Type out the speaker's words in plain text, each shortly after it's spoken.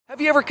Have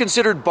you ever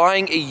considered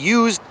buying a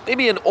used,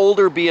 maybe an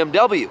older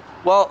BMW?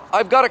 Well,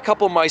 I've got a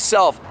couple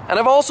myself, and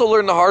I've also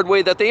learned the hard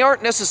way that they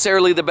aren't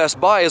necessarily the best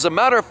buy. As a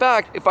matter of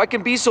fact, if I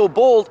can be so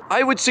bold,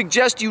 I would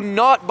suggest you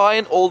not buy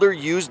an older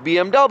used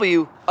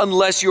BMW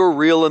unless you're a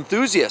real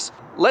enthusiast.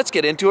 Let's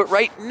get into it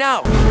right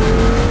now.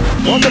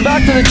 Welcome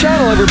back to the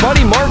channel,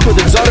 everybody. Mark with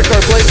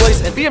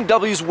exoticcarplayplace. And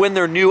BMWs, when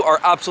they're new, are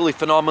absolutely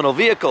phenomenal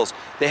vehicles.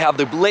 They have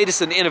the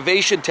latest in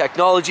innovation,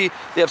 technology.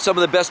 They have some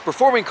of the best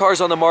performing cars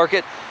on the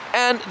market,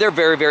 and they're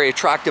very, very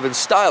attractive and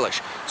stylish.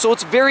 So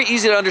it's very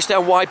easy to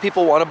understand why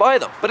people want to buy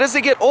them. But as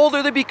they get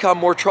older, they become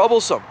more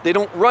troublesome. They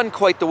don't run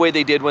quite the way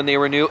they did when they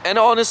were new, and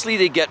honestly,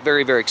 they get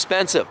very, very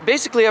expensive.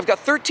 Basically, I've got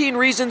 13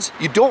 reasons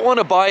you don't want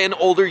to buy an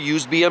older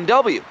used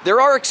BMW.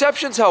 There are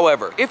exceptions,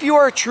 however. If you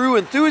are a true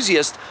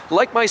enthusiast,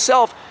 like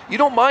myself, you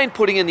don't mind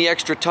putting in the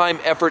extra time,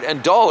 effort,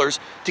 and dollars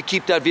to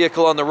keep that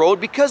vehicle on the road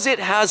because it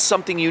has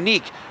something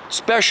unique,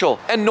 special,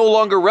 and no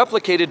longer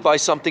replicated by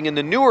something in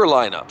the newer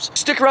lineups.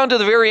 Stick around to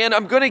the very end.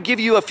 I'm going to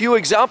give you a few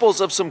examples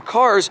of some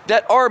cars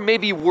that are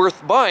maybe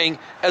worth buying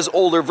as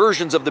older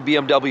versions of the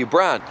BMW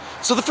brand.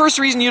 So the first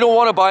reason you don't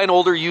want to buy an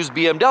older used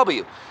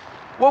BMW.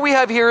 What we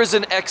have here is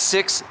an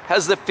X6,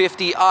 has the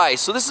 50i.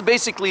 So this is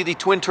basically the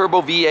twin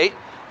turbo V8.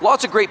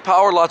 Lots of great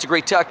power, lots of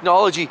great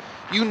technology.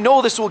 You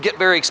know this will get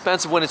very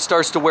expensive when it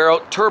starts to wear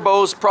out.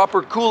 Turbos,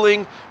 proper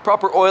cooling,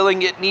 proper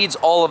oiling, it needs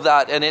all of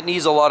that, and it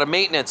needs a lot of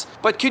maintenance.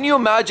 But can you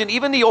imagine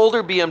even the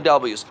older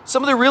BMWs,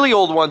 some of the really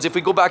old ones, if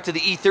we go back to the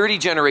E30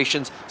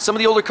 generations, some of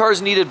the older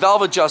cars needed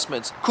valve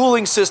adjustments,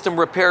 cooling system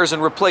repairs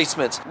and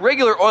replacements,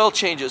 regular oil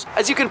changes.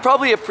 As you can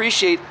probably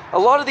appreciate, a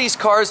lot of these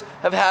cars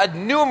have had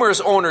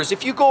numerous owners.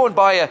 If you go and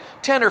buy a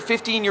 10 or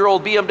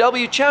 15-year-old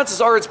BMW, chances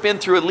are it's been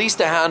through at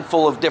least a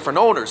handful of different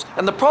owners.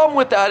 And the problem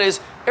with that is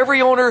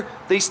every owner,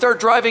 they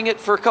start driving it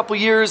for a couple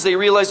years, they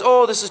realize,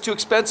 oh, this is too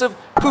expensive,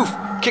 poof,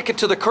 kick it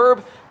to the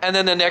curb, and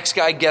then the next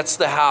guy gets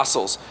the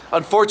hassles.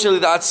 Unfortunately,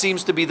 that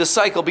seems to be the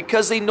cycle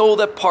because they know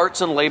that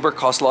parts and labor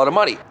cost a lot of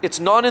money.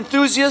 It's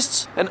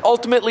non-enthusiasts and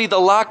ultimately the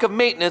lack of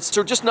maintenance,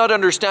 or just not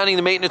understanding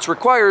the maintenance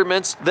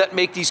requirements, that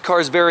make these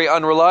cars very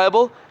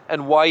unreliable,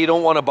 and why you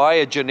don't want to buy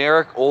a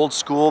generic old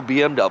school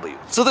BMW.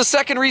 So the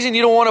second reason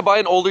you don't want to buy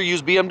an older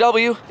used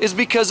BMW is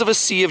because of a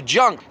sea of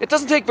junk. It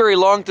doesn't take very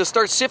long to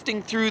start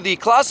sifting through the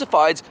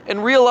classifieds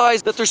and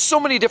realize that there's so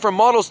many different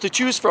models to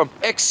choose from.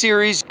 X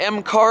series,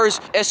 M cars,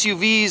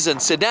 SUVs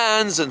and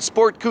sedans and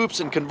sport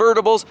coupes and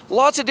convertibles.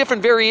 Lots of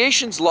different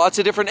variations, lots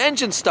of different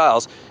engine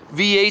styles.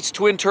 V8s,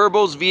 twin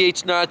turbos,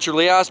 V8s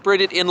naturally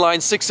aspirated, inline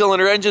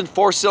 6-cylinder engines,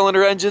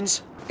 4-cylinder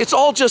engines. It's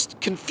all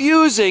just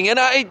confusing, and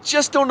I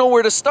just don't know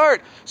where to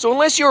start. So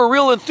unless you're a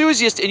real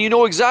enthusiast and you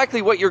know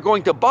exactly what you're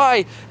going to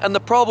buy and the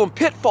problem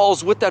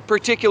pitfalls with that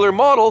particular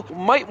model, you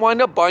might wind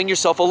up buying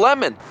yourself a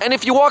lemon. And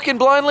if you walk in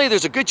blindly,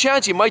 there's a good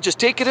chance you might just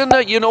take it in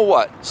the you know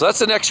what. So that's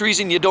the next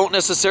reason you don't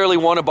necessarily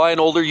want to buy an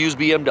older used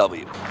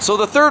BMW. So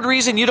the third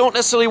reason you don't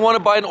necessarily want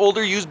to buy an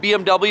older used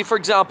BMW, for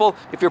example,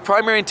 if your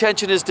primary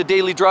intention is to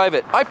daily drive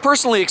it. I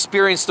personally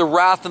experienced the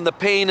wrath and the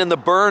pain and the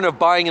burn of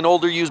buying an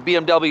older used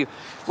BMW.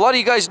 A lot of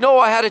you guys know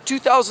I had a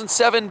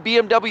 2007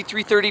 BMW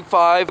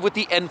 335 with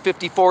the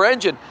N54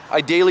 engine. I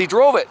daily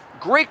drove it.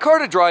 Great car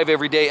to drive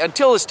every day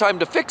until it's time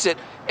to fix it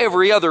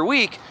every other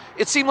week.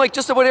 It seemed like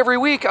just about every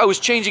week I was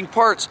changing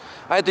parts.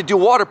 I had to do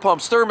water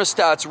pumps,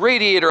 thermostats,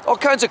 radiator, all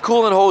kinds of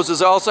coolant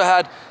hoses. I also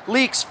had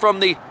leaks from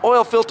the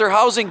oil filter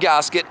housing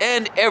gasket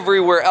and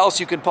everywhere else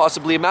you can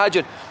possibly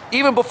imagine.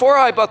 Even before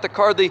I bought the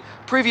car, the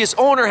previous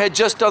owner had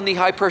just done the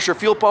high pressure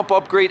fuel pump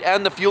upgrade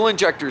and the fuel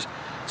injectors.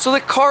 So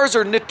the cars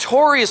are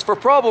notorious for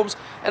problems,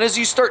 and as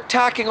you start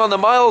tacking on the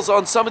miles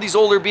on some of these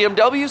older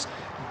BMWs,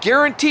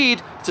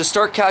 guaranteed to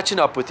start catching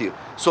up with you.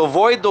 So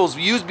avoid those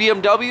used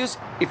BMWs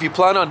if you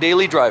plan on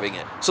daily driving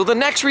it. So the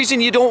next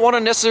reason you don't want to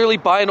necessarily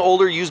buy an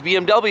older used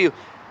BMW,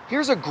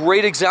 here's a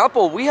great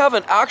example. We have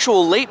an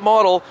actual late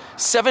model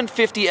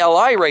 750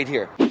 Li right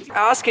here,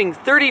 asking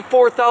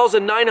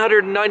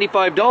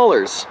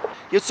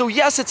 $34,995. So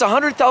yes, it's a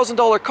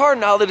 $100,000 car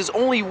now that is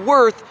only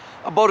worth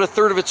about a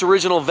third of its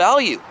original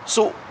value.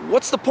 So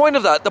what's the point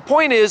of that? The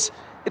point is,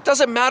 it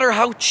doesn't matter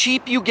how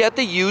cheap you get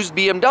the used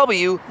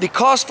BMW, the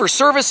cost for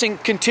servicing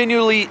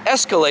continually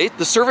escalate.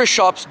 The service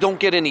shops don't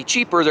get any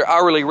cheaper. Their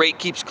hourly rate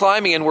keeps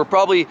climbing, and we're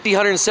probably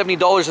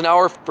 $170 an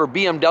hour for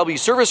BMW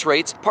service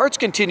rates. Parts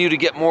continue to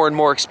get more and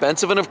more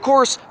expensive, and of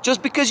course,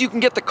 just because you can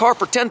get the car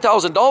for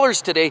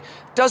 $10,000 today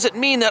doesn't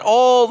mean that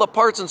all the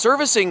parts and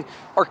servicing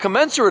are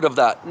commensurate of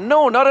that.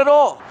 No, not at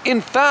all.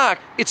 In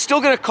fact, it's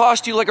still going to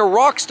cost you like a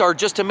rock star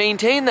just to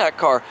maintain that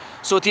car.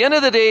 So at the end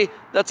of the day,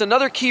 that's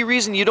another key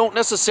reason you don't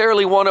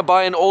necessarily want to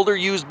buy an older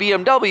used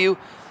BMW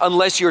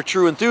unless you're a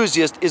true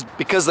enthusiast, is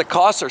because the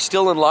costs are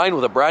still in line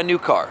with a brand new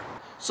car.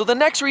 So the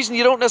next reason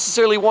you don't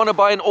necessarily want to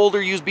buy an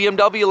older used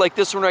BMW like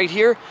this one right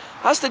here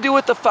has to do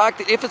with the fact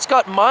that if it's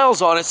got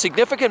miles on it,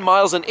 significant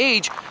miles and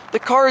age, the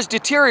car is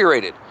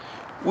deteriorated.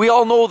 We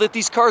all know that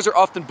these cars are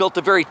often built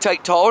to very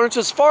tight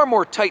tolerances, far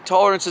more tight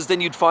tolerances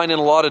than you'd find in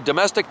a lot of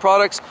domestic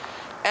products,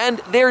 and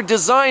they're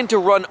designed to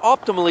run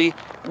optimally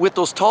with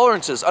those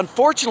tolerances.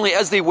 Unfortunately,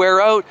 as they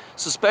wear out,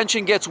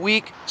 suspension gets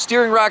weak,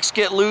 steering racks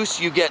get loose,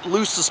 you get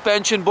loose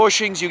suspension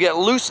bushings, you get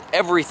loose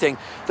everything.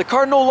 The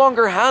car no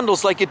longer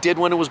handles like it did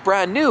when it was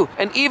brand new.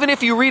 And even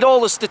if you read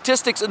all the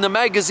statistics in the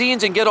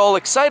magazines and get all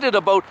excited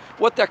about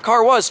what that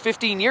car was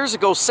 15 years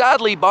ago,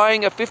 sadly,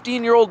 buying a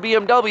 15-year-old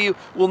BMW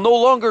will no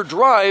longer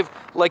drive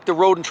like the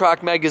Road and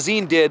Track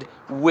magazine did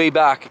way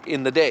back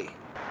in the day.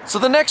 So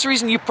the next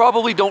reason you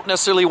probably don't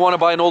necessarily want to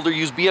buy an older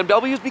used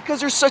BMW is because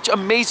there's such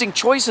amazing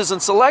choices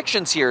and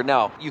selections here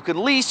now. You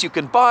can lease, you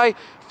can buy,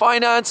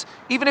 finance,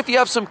 even if you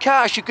have some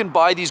cash, you can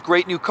buy these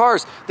great new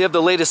cars. They have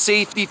the latest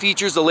safety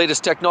features, the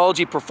latest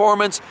technology,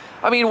 performance.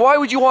 I mean, why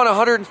would you want a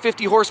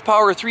 150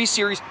 horsepower 3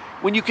 Series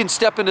when you can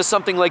step into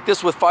something like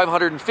this with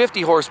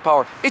 550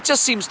 horsepower? It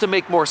just seems to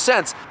make more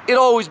sense. It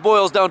always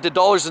boils down to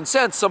dollars and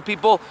cents. Some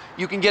people,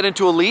 you can get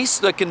into a lease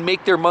that can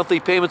make their monthly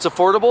payments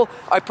affordable.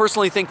 I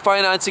personally think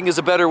financing is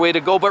a better way to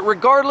go, but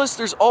regardless,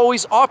 there's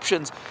always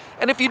options.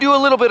 And if you do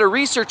a little bit of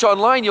research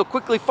online, you'll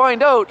quickly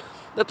find out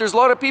that there's a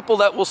lot of people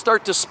that will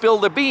start to spill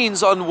the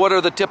beans on what are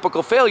the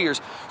typical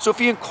failures. So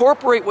if you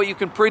incorporate what you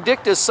can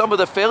predict as some of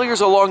the failures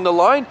along the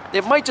line,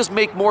 it might just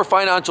make more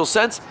financial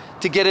sense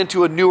to get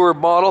into a newer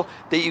model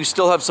that you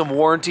still have some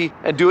warranty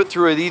and do it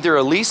through either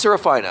a lease or a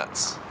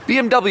finance.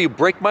 BMW,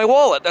 break my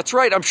wallet. That's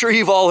right, I'm sure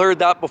you've all heard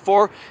that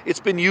before. It's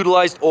been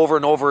utilized over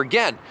and over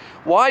again.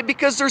 Why?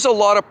 Because there's a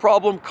lot of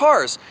problem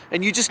cars,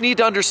 and you just need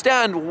to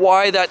understand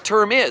why that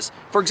term is.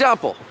 For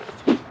example,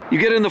 you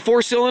get in the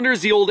 4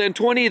 cylinders, the old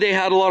N20, they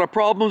had a lot of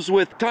problems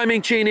with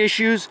timing chain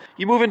issues.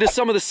 You move into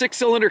some of the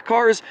 6-cylinder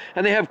cars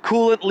and they have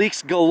coolant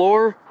leaks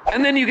galore.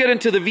 And then you get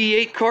into the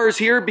V8 cars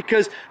here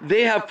because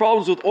they have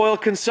problems with oil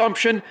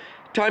consumption,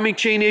 timing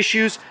chain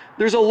issues.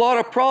 There's a lot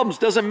of problems.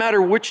 Doesn't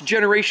matter which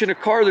generation of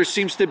car, there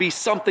seems to be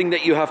something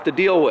that you have to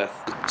deal with.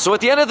 So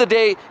at the end of the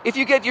day, if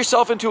you get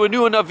yourself into a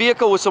new enough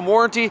vehicle with some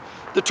warranty,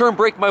 the term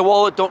break my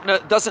wallet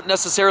doesn't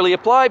necessarily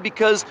apply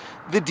because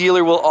the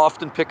dealer will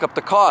often pick up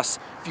the costs.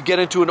 If you get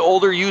into an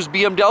older used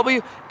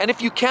BMW, and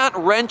if you can't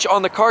wrench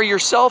on the car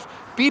yourself,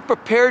 be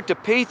prepared to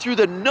pay through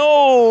the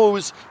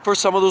nose for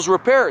some of those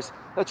repairs.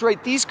 That's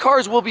right, these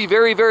cars will be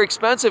very, very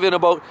expensive in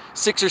about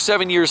 6 or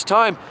 7 years'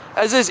 time,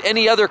 as is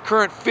any other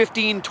current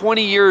 15,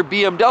 20-year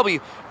BMW.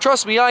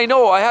 Trust me, I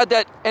know, I had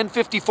that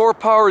N54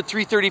 powered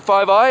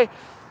 335i.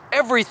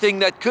 Everything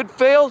that could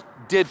fail,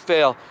 did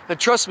fail. And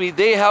trust me,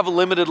 they have a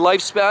limited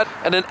lifespan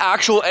and an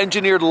actual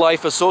engineered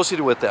life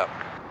associated with them.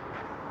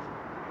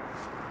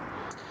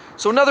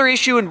 So another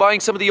issue in buying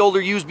some of the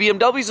older used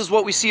BMWs is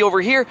what we see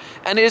over here,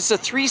 and it's a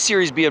 3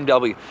 Series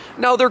BMW.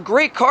 Now, they're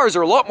great cars.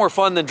 They're a lot more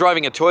fun than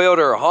driving a Toyota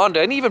or a Honda,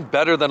 and even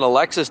better than a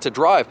Lexus to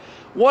drive.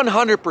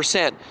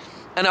 100%.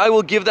 And I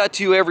will give that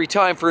to you every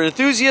time. For an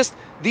enthusiast,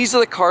 these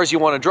are the cars you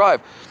want to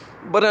drive.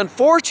 But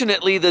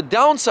unfortunately, the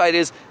downside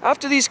is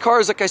after these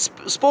cars, like I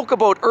spoke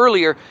about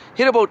earlier,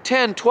 hit about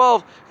 10,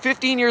 12,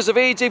 15 years of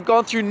age, they've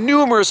gone through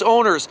numerous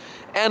owners.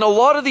 And a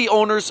lot of the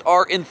owners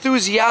are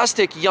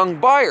enthusiastic young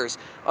buyers.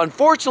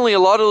 Unfortunately, a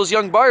lot of those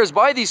young buyers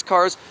buy these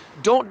cars,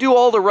 don't do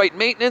all the right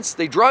maintenance,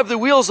 they drive the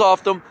wheels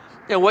off them,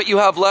 and what you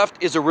have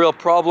left is a real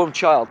problem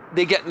child.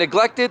 They get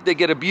neglected, they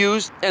get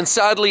abused, and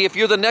sadly, if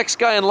you're the next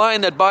guy in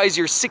line that buys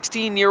your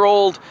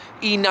 16-year-old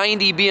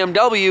E90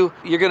 BMW,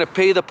 you're gonna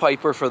pay the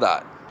piper for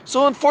that.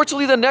 So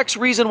unfortunately, the next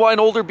reason why an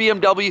older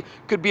BMW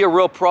could be a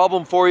real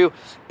problem for you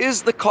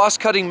is the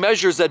cost-cutting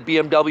measures that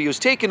BMW has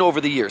taken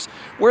over the years,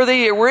 where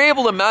they were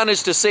able to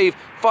manage to save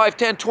 $5,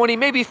 $10, $20,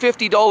 maybe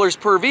 $50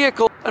 per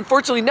vehicle.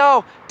 Unfortunately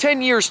now,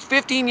 10 years,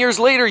 15 years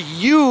later,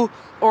 you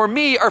or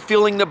me are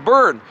feeling the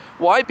burn.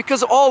 Why?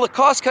 Because all the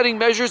cost-cutting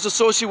measures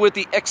associated with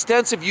the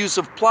extensive use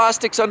of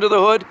plastics under the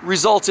hood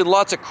results in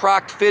lots of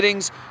cracked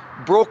fittings,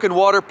 broken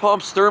water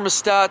pumps,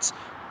 thermostats,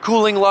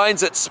 cooling lines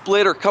that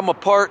split or come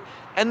apart,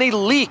 and they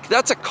leak.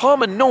 That's a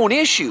common known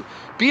issue.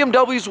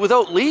 BMWs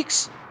without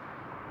leaks?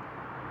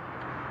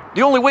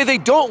 The only way they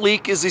don't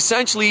leak is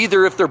essentially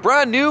either if they're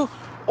brand new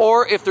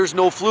or if there's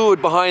no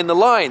fluid behind the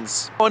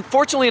lines.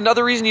 Unfortunately,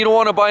 another reason you don't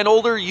want to buy an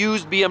older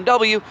used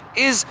BMW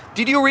is,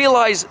 did you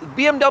realize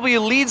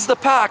BMW leads the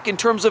pack in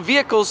terms of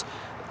vehicles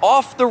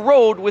off the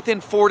road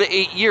within 4 to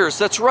 8 years?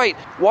 That's right.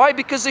 Why?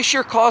 Because the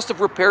sheer cost of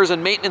repairs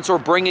and maintenance or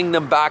bringing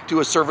them back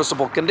to a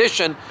serviceable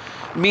condition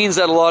means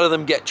that a lot of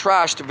them get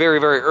trashed very,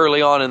 very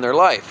early on in their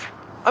life.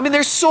 I mean,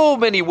 there's so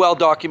many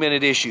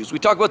well-documented issues. We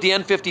talk about the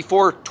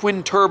N54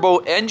 twin-turbo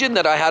engine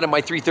that I had in my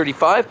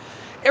 335.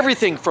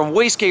 Everything from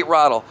wastegate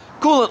rattle,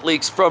 coolant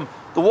leaks from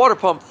the water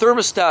pump,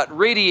 thermostat,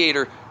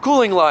 radiator,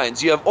 cooling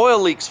lines. You have oil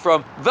leaks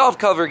from valve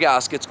cover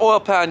gaskets, oil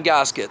pan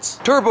gaskets,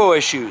 turbo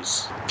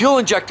issues, fuel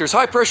injectors,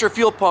 high-pressure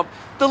fuel pump.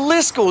 The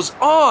list goes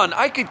on.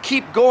 I could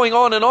keep going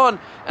on,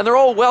 and they're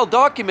all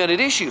well-documented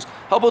issues.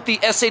 How about the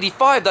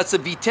S85? That's a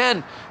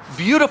V10.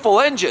 Beautiful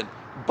engine,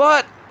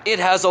 but it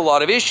has a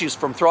lot of issues,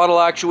 from throttle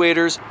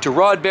actuators to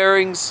rod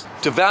bearings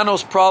to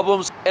Vanos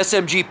problems,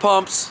 SMG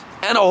pumps,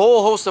 and a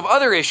whole host of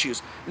other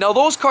issues. Now,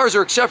 those cars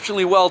are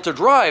exceptionally well to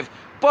drive,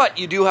 But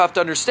you do have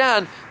to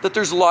understand that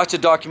there's lots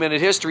of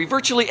documented history.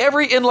 Virtually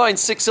every inline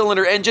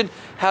 6-cylinder engine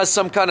has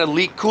some kind of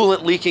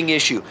coolant leaking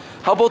issue.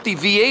 How about the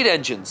V8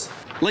 engines?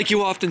 Like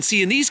you often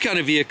see in these kind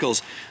of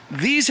vehicles,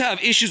 these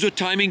have issues with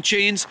timing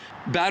chains,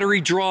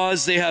 battery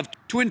draws, they have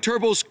twin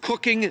turbos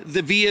cooking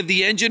the V of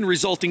the engine,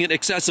 resulting in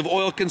excessive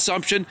oil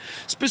consumption.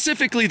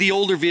 Specifically the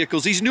older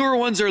vehicles. These newer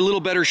ones are a little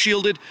better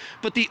shielded,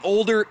 but the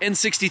older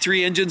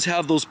N63 engines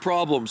have those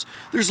problems.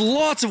 There's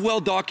lots of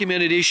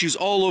well-documented issues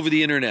all over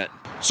the internet.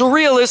 So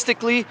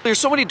realistically, there's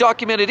so many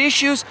documented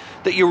issues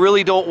that you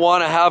really don't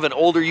want to have an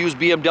older used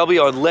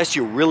BMW unless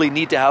you really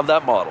need to have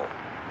that model.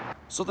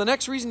 So the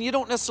next reason you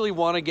don't necessarily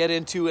want to get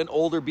into an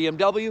older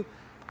BMW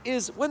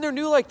is when they're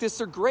new like this,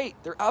 they're great.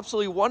 They're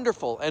absolutely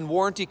wonderful and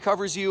warranty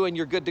covers you and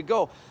you're good to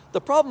go. The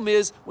problem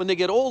is when they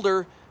get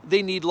older,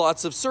 they need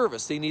lots of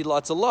service. They need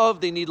lots of love,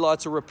 they need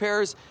lots of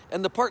repairs,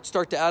 and the parts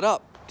start to add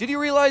up. Did you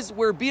realize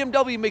where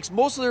BMW makes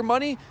most of their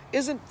money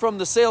isn't from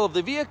the sale of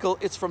the vehicle,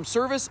 it's from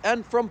service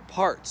and from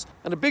parts.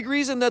 And a big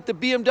reason that the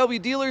BMW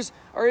dealers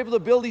are able to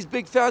build these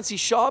big fancy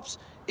shops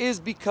is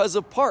because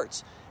of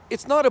parts.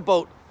 It's not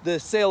about the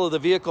sale of the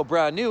vehicle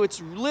brand new,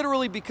 it's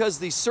literally because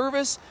the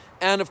service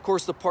and of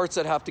course the parts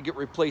that have to get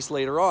replaced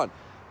later on.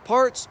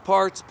 Parts,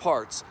 parts,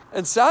 parts.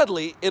 And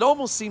sadly, it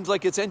almost seems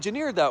like it's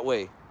engineered that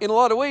way. In a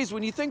lot of ways,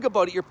 when you think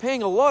about it, you're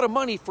paying a lot of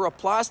money for a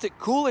plastic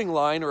cooling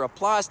line or a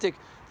plastic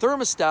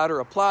thermostat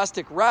or a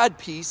plastic rad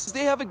piece.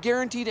 They have a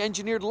guaranteed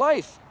engineered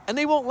life and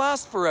they won't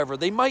last forever.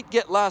 They might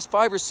last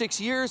 5 or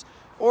 6 years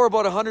or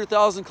about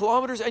 100,000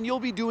 kilometers and you'll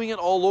be doing it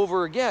all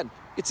over again.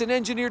 It's an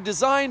engineered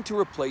design to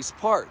replace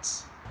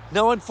parts.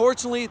 Now,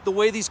 unfortunately, the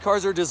way these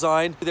cars are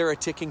designed, they're a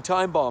ticking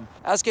time bomb.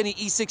 Ask any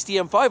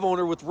E60 M5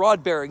 owner with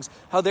rod bearings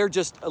how they're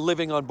just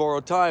living on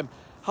borrowed time.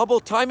 How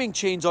about timing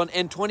chains on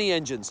N20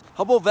 engines?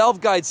 How about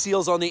valve guide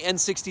seals on the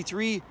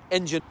N63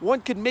 engine?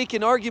 One could make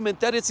an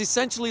argument that it's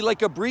essentially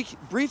like a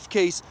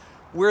briefcase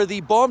where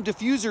the bomb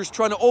diffuser is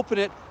trying to open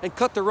it and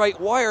cut the right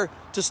wire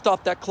to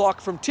stop that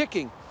clock from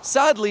ticking.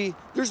 Sadly,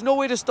 there's no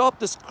way to stop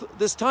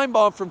this time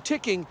bomb from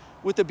ticking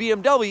with the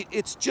BMW.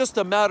 It's just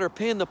a matter of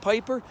paying the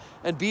piper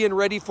and being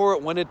ready for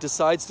it when it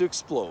decides to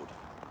explode.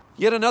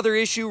 Yet another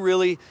issue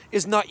really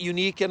is not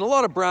unique, and a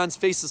lot of brands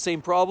face the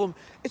same problem.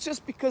 It's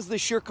just because of the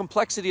sheer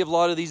complexity of a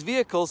lot of these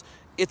vehicles,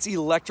 it's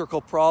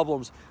electrical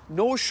problems.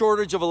 No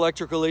shortage of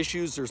electrical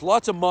issues. There's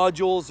lots of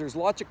modules, there's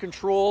lots of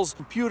controls,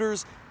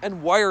 computers,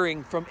 and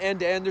wiring from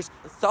end to end. There's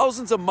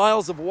thousands of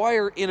miles of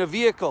wire in a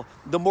vehicle.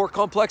 The more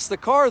complex the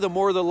car, the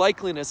more the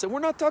likeliness. And we're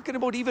not talking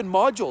about even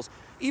modules,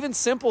 even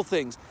simple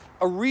things.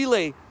 A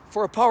relay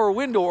for a power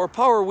window or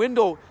power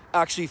window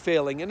actually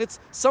failing, and it's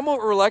somewhat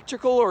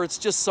electrical or it's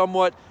just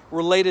somewhat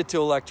related to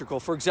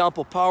electrical. For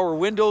example, power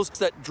windows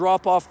that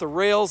drop off the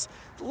rails.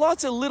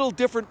 Lots of little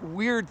different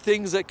weird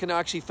things that can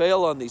actually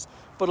fail on these,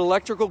 but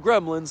electrical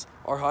gremlins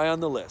are high on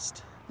the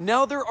list.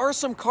 Now, there are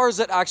some cars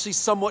that actually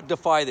somewhat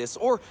defy this,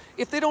 or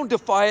if they don't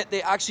defy it,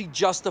 they actually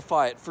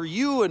justify it. For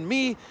you and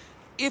me,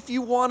 if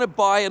you want to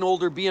buy an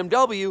older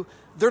BMW,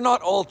 they're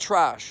not all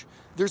trash.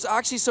 There's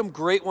actually some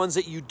great ones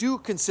that you do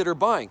consider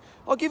buying.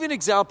 I'll give you an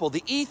example,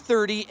 the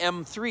E30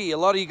 M3. A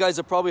lot of you guys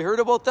have probably heard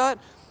about that.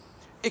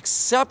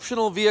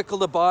 Exceptional vehicle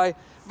to buy,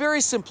 very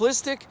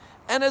simplistic,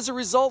 and as a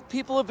result,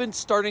 people have been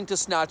starting to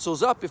snatch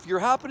those up. If you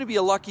happen to be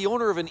a lucky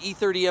owner of an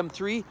E30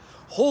 M3,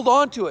 hold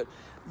on to it.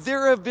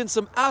 There have been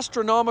some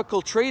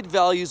astronomical trade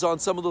values on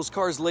some of those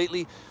cars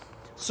lately.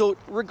 So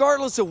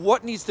regardless of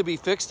what needs to be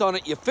fixed on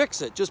it, you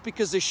fix it just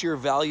because of the sheer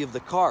value of the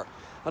car.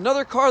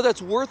 Another car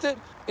that's worth it,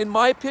 in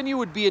my opinion,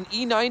 would be an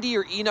E90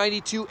 or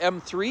E92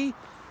 M3.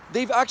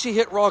 They've actually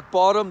hit rock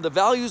bottom. The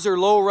values are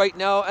low right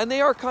now, and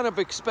they are kind of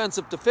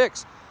expensive to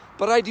fix.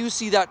 But I do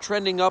see that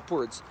trending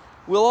upwards.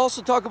 We'll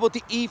also talk about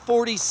the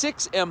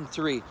E46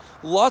 M3.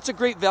 Lots of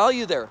great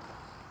value there.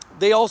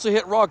 They also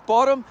hit rock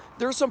bottom.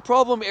 There are some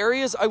problem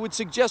areas. I would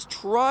suggest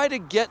try to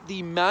get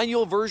the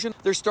manual version.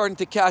 They're starting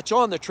to catch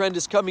on. The trend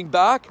is coming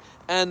back,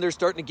 and they're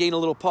starting to gain a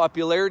little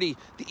popularity.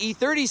 The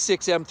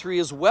E36 M3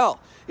 as well.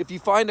 If you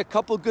find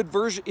good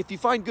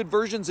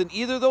versions in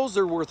either of those,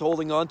 they're worth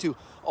holding on to.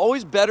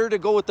 Always better to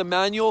go with the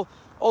manual,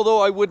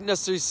 although I wouldn't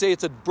necessarily say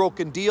it's a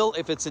broken deal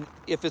if it's an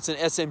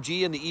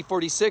SMG in the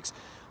E46.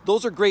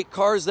 Those are great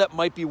cars that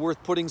might be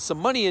worth putting some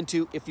money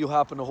into if you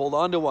happen to hold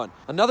on to one.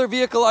 Another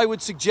vehicle I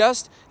would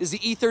suggest is the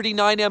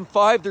E39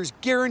 M5. There's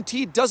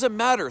guaranteed, doesn't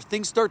matter. If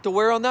things start to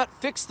wear on that,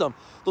 fix them.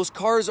 Those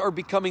cars are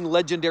becoming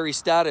legendary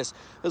status,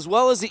 as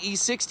well as the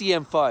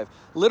E60 M5.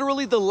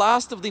 Literally the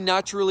last of the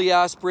naturally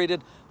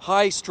aspirated,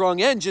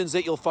 high-strung engines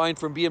that you'll find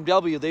from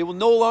BMW. They will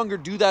no longer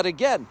do that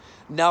again.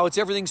 Now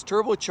everything's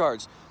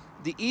turbocharged.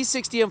 The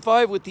E60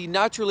 M5 with the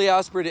naturally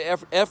aspirated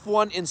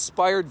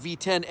F1-inspired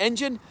V10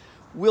 engine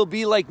will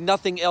be like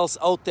nothing else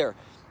out there.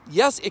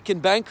 Yes, it can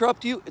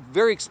bankrupt you. It's a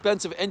very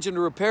expensive engine to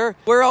repair.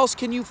 Where else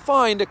can you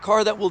find a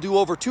car that will do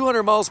over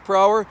 200 miles per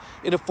hour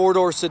in a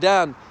four-door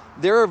sedan?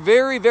 There are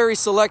very, very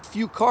select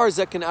few cars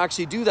that can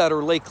actually do that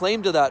or lay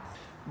claim to that.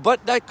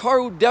 But that car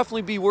would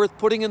definitely be worth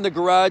putting in the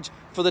garage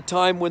for the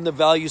time when the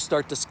values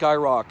start to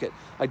skyrocket.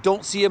 I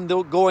don't see them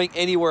going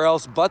anywhere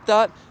else but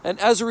that, and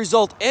as a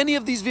result, any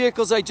of these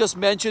vehicles I just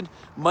mentioned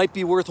might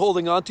be worth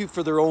holding on to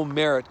for their own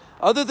merit.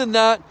 Other than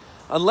that,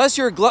 unless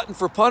you're a glutton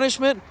for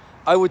punishment,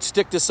 I would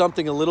stick to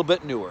something a little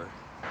bit newer.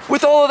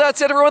 With all of that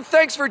said, everyone,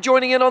 thanks for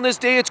joining in on this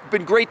day. It's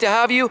been great to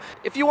have you.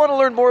 If you want to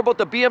learn more about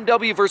the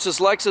BMW versus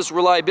Lexus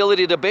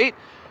reliability debate,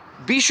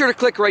 be sure to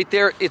click right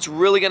there. It's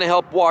really going to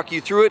help walk you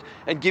through it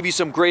and give you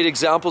some great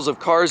examples of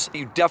cars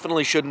you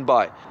definitely shouldn't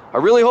buy. I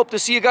really hope to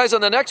see you guys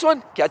on the next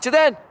one. Catch you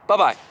then.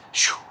 Bye-bye.